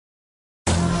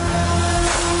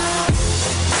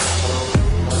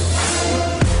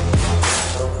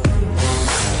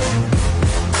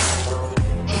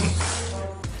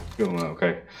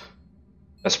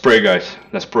Let's pray, guys.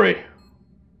 Let's pray.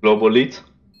 Global lead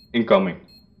incoming.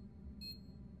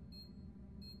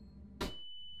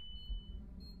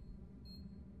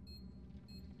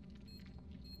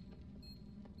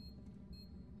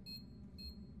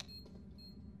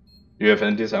 You have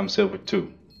ended, I'm silver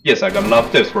 2. Yes, I got a lot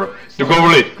of tips for the global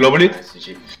lead. Global lead.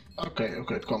 Oké,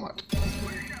 het kwam uit.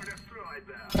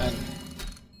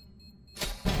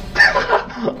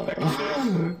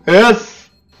 Yes!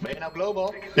 Ben je nou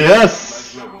global?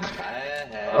 Yes!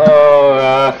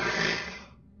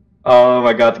 Oh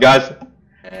my god, guys.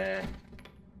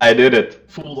 I did it.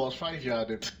 Voelde als 5 jaar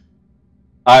dit.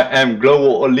 I am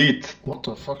global elite. What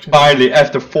the fuck? Finally,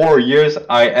 after 4 years,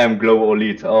 I am global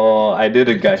elite. Oh, I did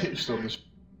it, guys.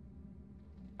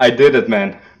 I did it,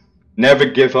 man. Never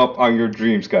give up on your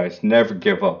dreams, guys. Never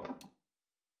give up.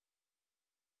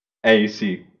 And you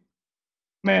see,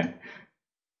 man.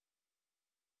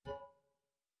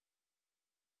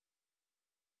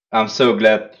 I'm so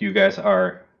glad you guys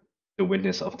are the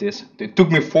witness of this. It took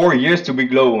me 4 years to be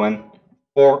global, man.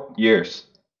 4 years.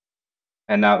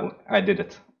 And now I did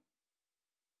it.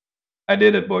 I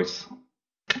did it, boys.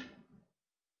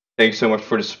 Thank you so much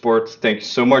for the support. Thank you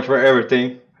so much for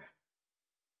everything.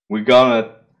 We're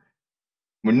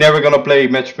never gonna play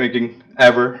matchmaking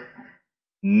ever.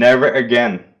 Never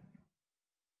again.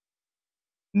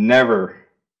 Never.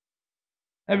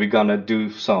 And we're gonna do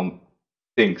some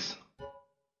things.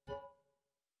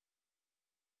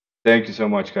 Thank you so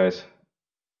much, guys.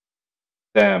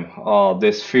 Damn, oh,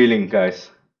 this feeling, guys.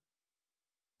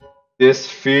 This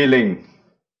feeling.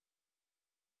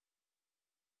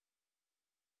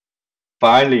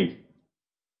 Finally.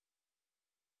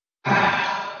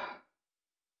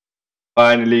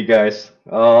 Finally, guys.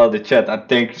 Oh, the chat. I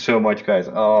thank you so much, guys.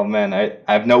 Oh, man. I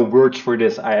have no words for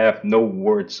this. I have no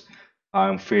words.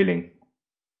 I'm feeling.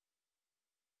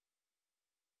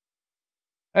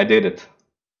 I did it.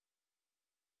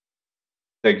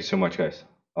 Thank you so much, guys.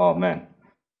 Oh, man.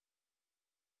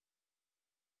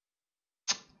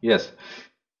 Yes.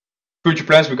 Future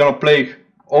plans, we're gonna play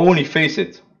only Face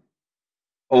It.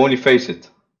 Only Face It.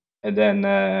 And then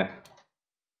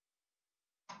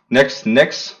next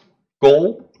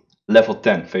goal, level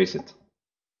 10, Face It.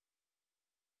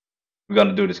 We're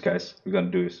gonna do this, guys. We're gonna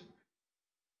do this.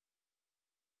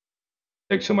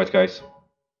 Thank you so much, guys.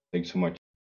 Thank you so much.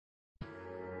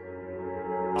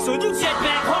 So you jet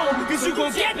back home, cause you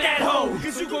gon' get that hoe.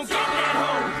 Cause you gon' get that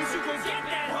hoe. Cause you gon' get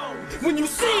that hoe. When you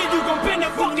see it, you gon' bend the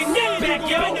fucking neck back,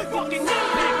 yo.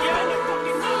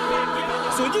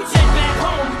 So you jet back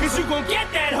home, cause you gon'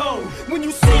 get that hoe. When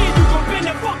you see it, you gon' bend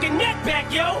the fucking neck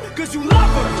back, yo. Cause you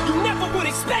love her, you never would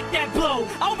expect that blow.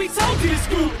 I'll be told to this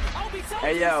group.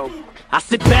 Hey yo, I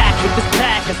sit back with this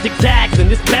pack of zigzags in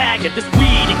this bag of this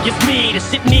weed. It gives me the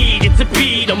shit needed to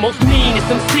be the most meanest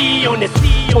MC on this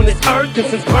earth. And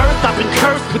since birth I've been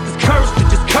cursed with this curse to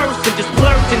just curse and just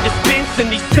blurt and dispense.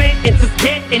 And these sentences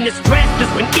getting this stress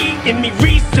that's been eating me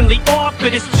recently off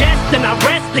of this chest. And I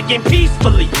rest again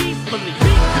peacefully.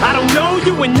 I don't know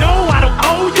you and no, I don't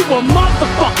owe you a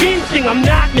motherfucking thing. I'm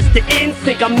not Mr.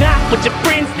 Instinct, I'm not what your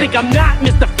friends think. I'm not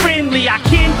Mr. Friendly, I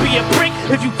can be a prick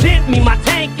if you tempt me. My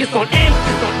tank is on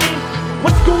empty.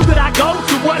 What school did I go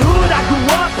to? What hood?